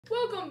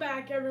Welcome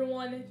back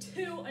everyone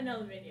to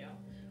another video.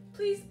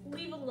 Please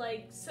leave a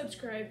like,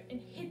 subscribe,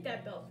 and hit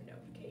that bell for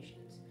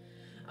notifications.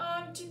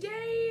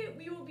 Today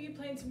we will be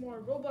playing some more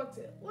Roblox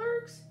It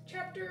Lurks,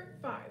 Chapter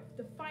 5,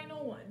 the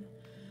final one.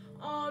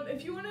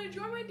 If you want to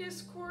join my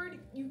Discord,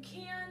 you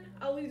can.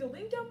 I'll leave the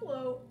link down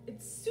below.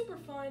 It's super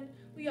fun.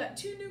 We got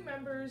 2 new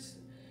members.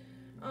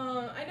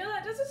 I know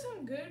that doesn't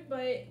sound good,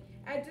 but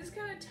at this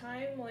kind of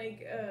time,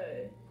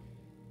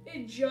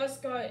 it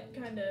just got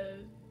kind of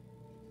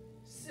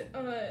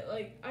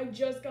I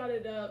just got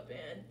it up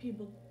and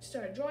people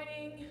started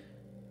joining.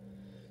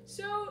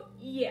 So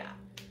yeah.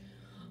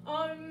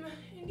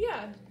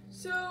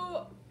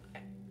 So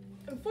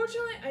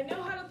unfortunately I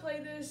know how to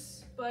play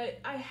this, but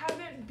I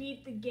haven't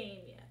beat the game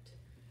yet.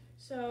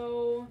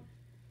 So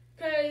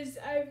cause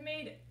I've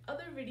made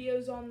other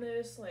videos on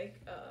this,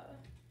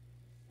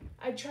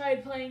 I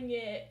tried playing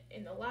it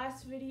in the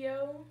last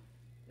video.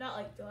 Not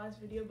like the last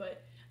video,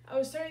 but I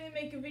was starting to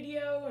make a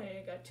video and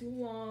it got too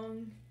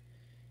long.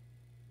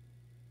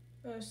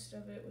 Most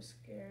of it was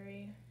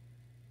scary.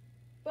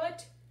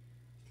 But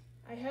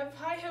I have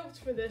high hopes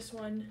for this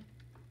one.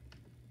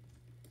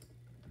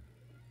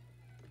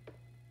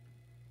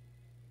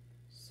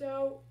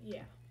 So,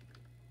 yeah.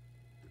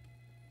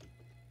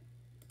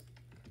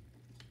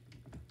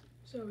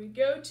 So we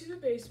go to the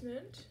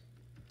basement.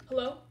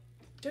 Hello?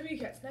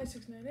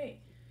 WCats9698.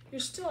 You're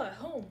still at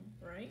home,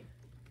 right?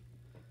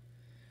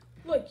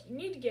 Look, you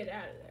need to get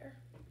out of there.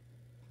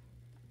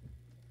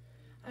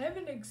 I have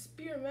an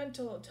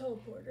experimental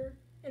teleporter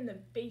in the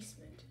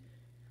basement.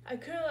 I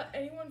couldn't let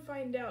anyone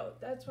find out.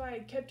 That's why I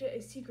kept it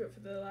a secret for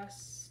the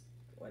last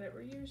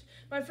whatever years.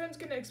 My friend's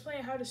gonna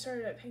explain how to start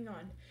it up. Hang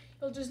on.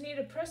 You'll just need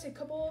to press a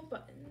couple of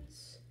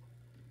buttons.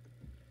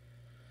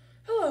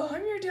 Hello,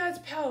 I'm your dad's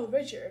pal,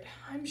 Richard.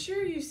 I'm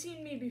sure you've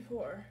seen me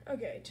before.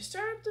 Okay, to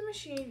start up the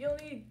machine, you'll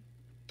need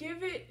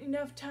give it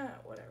enough time,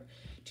 whatever.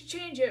 To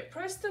change it,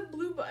 press the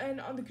blue button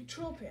on the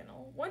control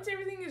panel. Once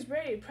everything is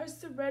ready, press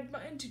the red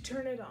button to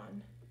turn it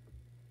on.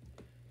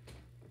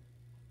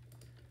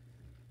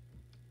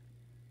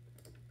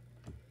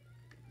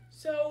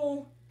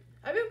 So,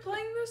 I've been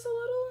playing this a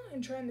little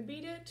and trying to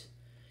beat it.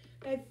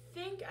 And I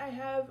think I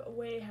have a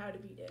way how to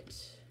beat it.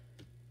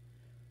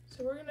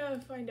 So we're gonna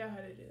find out how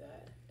to do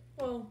that.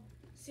 Well,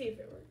 see if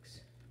it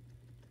works.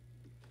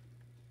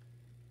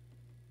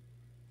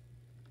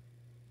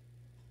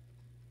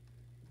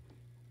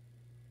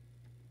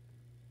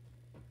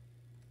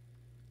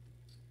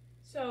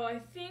 So I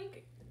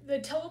think the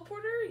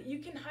teleporter, you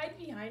can hide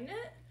behind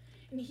it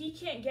and he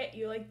can't get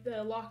you like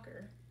the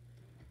locker.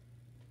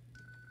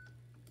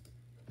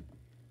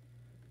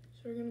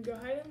 So we're gonna go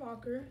hide in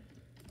locker.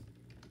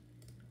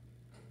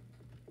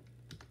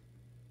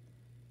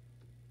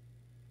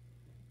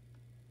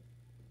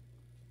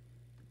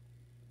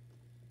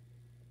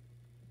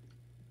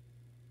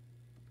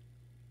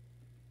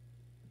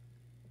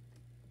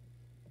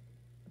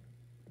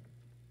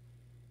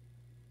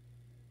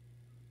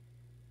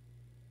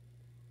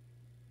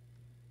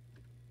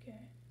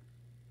 Okay.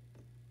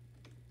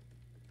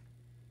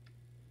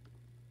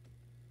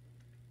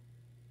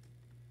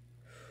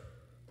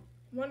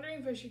 I'm wondering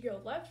if I should go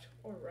left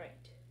or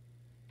right.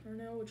 I don't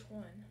know which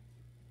one.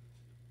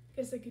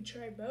 Guess I could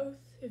try both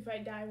if I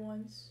die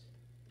once.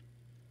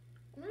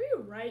 Or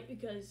maybe right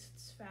because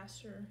it's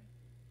faster.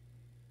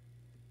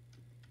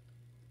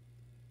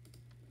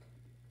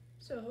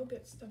 So he'll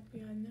get stuck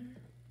behind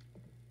there.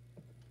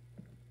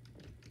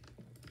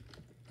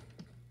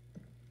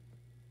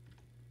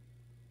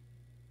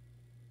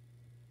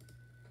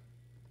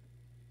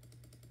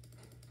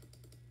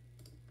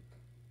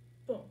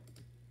 Boom.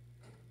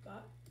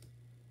 Bop.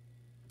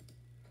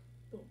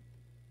 Boom.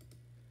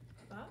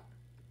 Bop.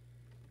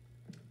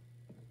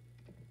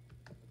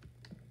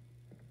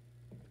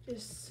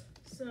 Just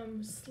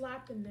some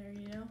slap in there,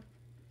 you know?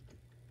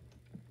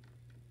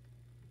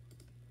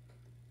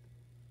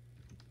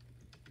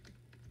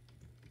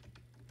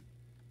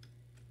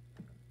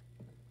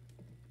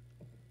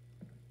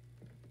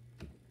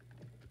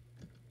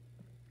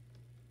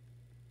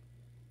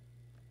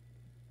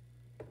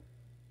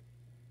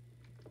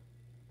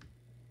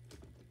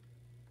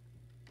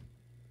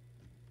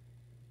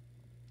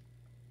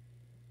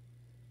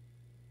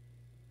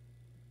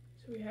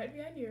 So we hide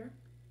behind here.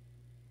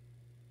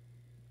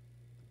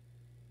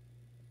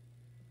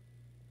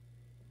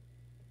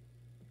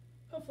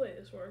 Hopefully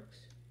this works.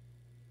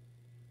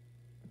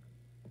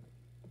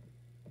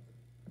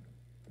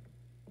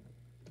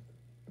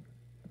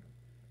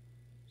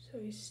 So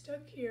he's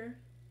stuck here.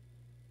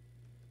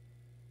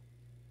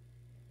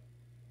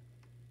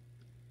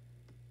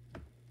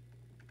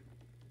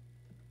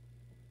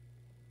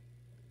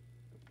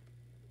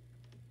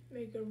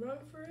 Make a run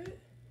for it.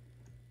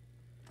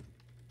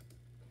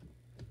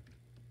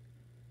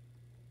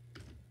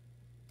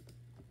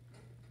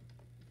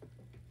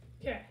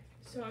 Okay,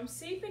 so I'm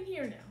safe in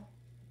here now.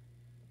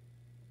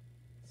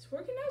 It's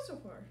working out so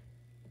far.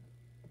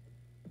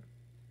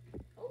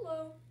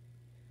 Hello.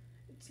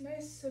 It's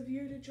nice of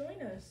you to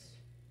join us.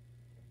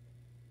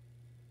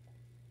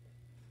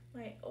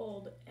 My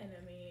old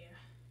enemy.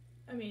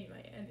 I mean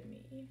my enemy.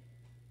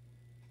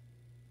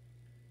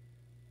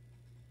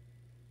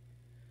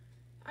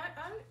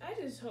 I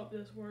just hope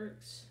this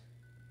works.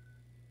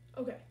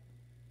 Okay.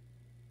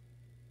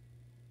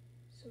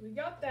 So we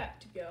got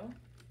that to go.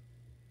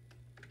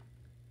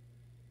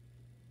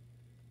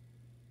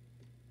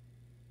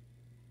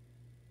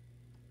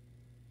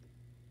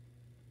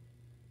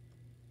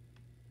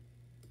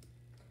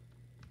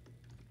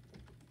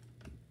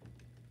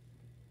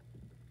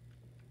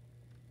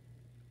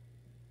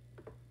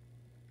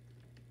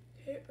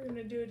 Okay, we're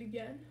gonna do it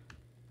again.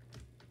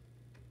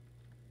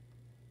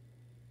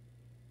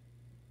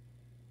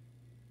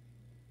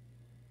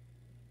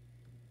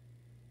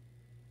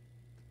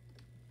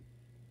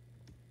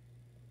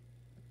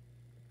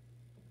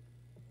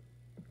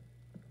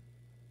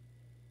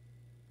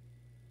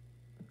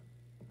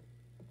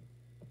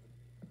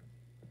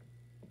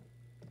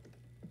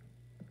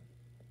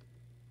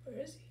 Where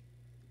is he?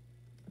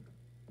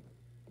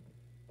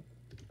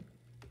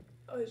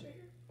 Oh, he's right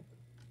here.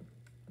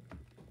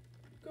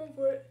 Going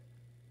for it.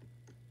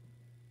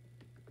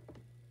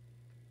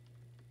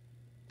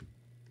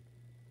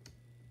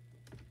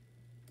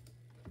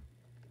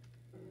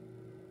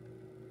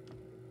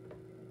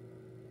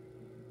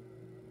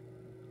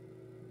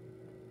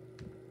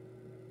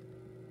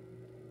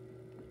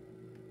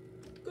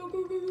 Go,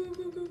 go, go, go,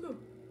 go, go, go.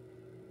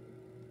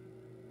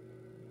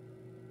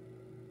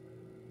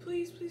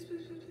 Please, please,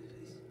 please, please, please,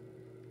 please.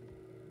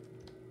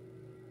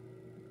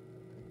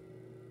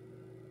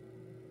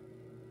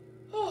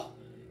 Oh,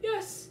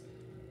 yes!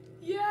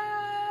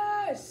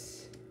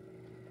 Yes!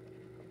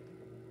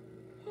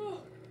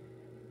 Oh,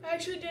 I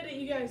actually did it,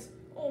 you guys.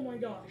 Oh my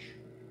gosh.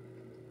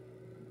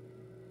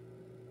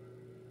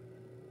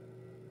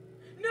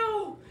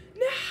 No!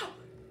 Now!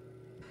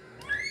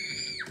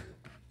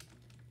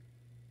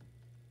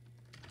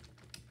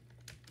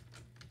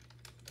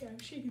 Okay, I'm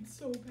shaking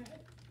so bad.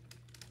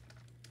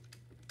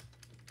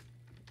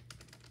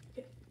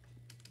 Okay.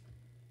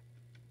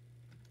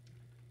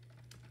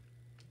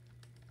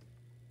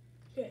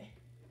 Okay.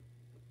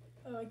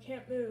 Oh, I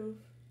can't move.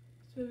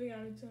 It's moving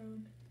on its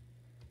own.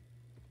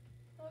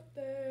 What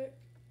the heck?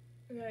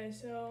 Okay,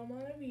 so I'm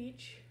on a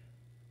beach.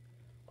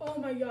 Oh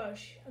my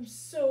gosh, I'm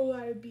so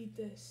glad I beat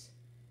this.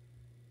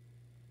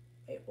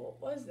 Wait, what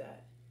was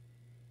that?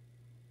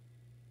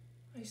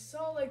 I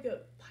saw like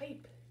a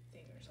pipe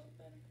thing or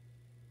something.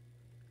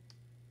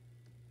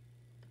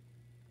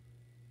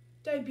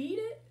 Did I beat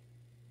it?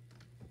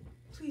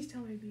 Please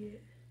tell me I beat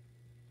it.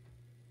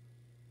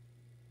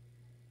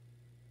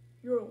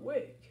 You're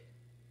awake.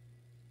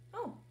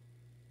 Oh,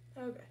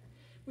 okay.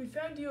 We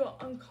found you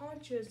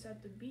unconscious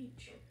at the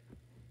beach.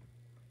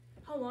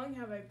 How long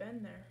have I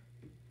been there?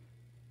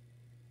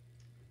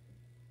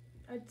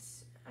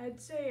 I'd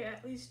say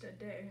at least a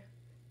day.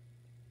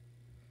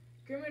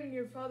 Grim and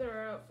your father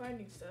are out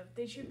finding stuff.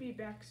 They should be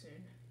back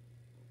soon.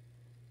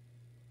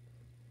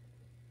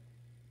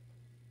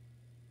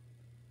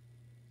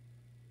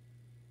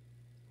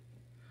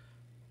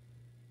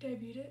 Did I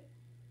beat it?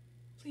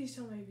 Please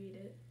tell me I beat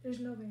it.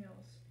 There's nothing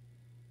else.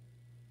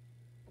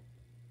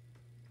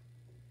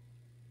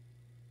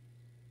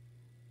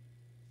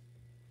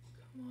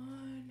 Come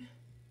on.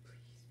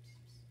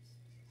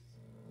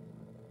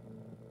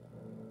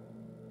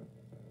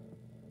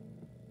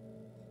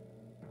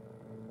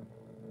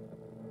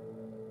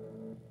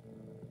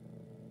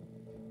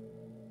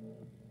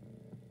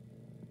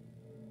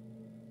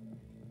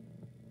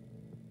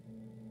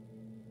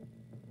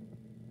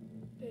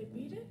 Did I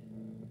beat it?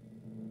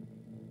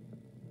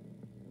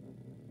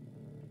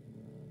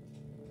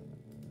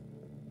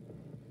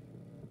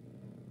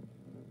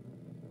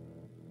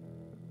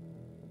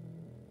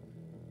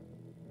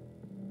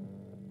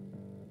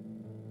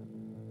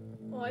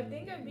 Well, I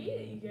think I beat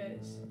it, you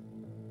guys.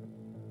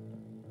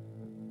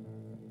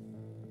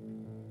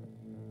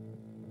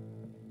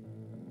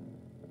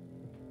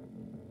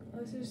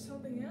 Unless there's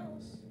something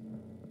else.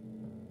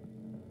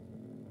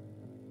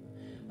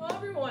 Well,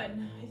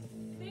 everyone, I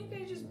think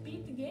I just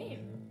beat the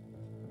game.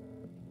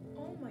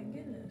 Oh my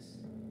goodness.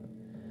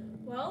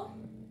 Well,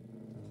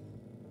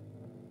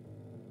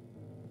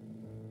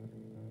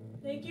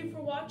 thank you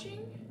for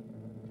watching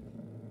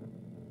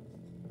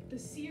the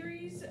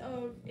series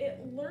of It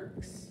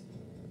Lurks.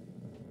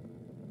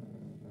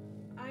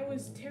 I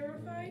was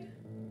terrified.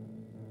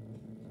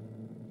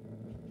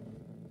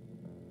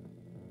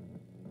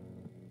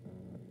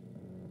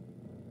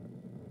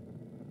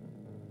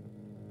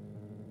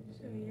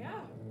 So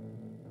yeah.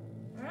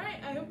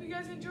 Alright, I hope you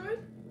guys enjoyed.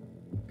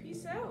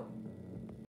 Peace out.